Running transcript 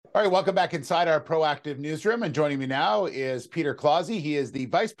All right, welcome back inside our proactive newsroom. And joining me now is Peter Clausey. He is the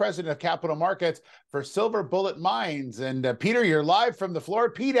Vice President of Capital Markets for Silver Bullet Mines. And Peter, you're live from the floor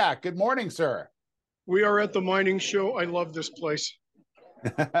at PDAC. Good morning, sir. We are at the mining show. I love this place.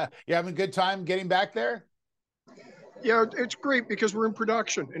 You having a good time getting back there? Yeah, it's great because we're in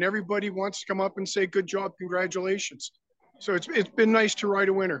production and everybody wants to come up and say, good job, congratulations. So it's been nice to ride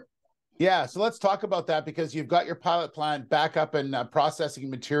a winner. Yeah, so let's talk about that because you've got your pilot plant back up and processing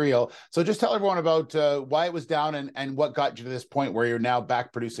material. So just tell everyone about why it was down and what got you to this point where you're now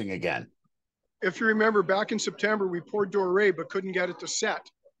back producing again. If you remember, back in September, we poured doré but couldn't get it to set.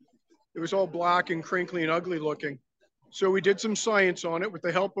 It was all black and crinkly and ugly looking. So we did some science on it with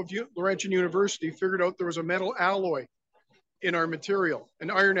the help of Laurentian University, figured out there was a metal alloy in our material, an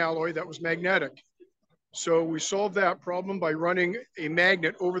iron alloy that was magnetic. So we solved that problem by running a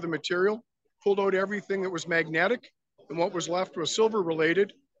magnet over the material, pulled out everything that was magnetic, and what was left was silver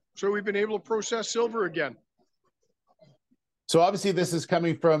related. So we've been able to process silver again. So obviously this is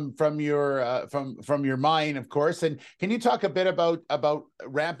coming from your mine, of course. And can you talk a bit about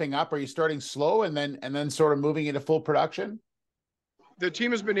ramping up? Are you starting slow and then sort of moving into full production? The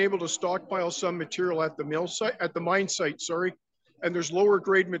team has been able to stockpile some material at the mill site, at the mine site, sorry, and there's lower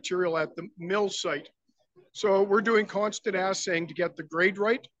grade material at the mill site. So we're doing constant assaying to get the grade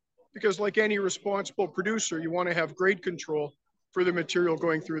right, because like any responsible producer, you want to have grade control for the material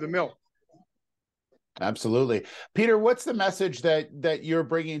going through the mill. Absolutely. Peter, what's the message that you're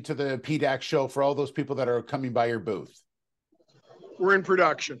bringing to the PDAC show for all those people that are coming by your booth? We're in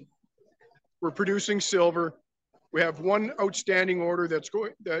production. We're producing silver. We have one outstanding order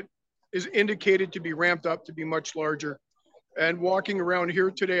that is indicated to be ramped up to be much larger. And walking around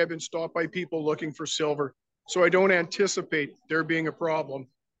here today, I've been stopped by people looking for silver. So I don't anticipate there being a problem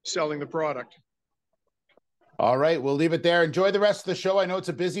selling the product. All right, we'll leave it there. Enjoy the rest of the show. I know it's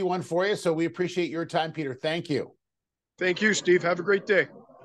a busy one for you, so we appreciate your time, Peter. Thank you. Thank you, Steve. Have a great day.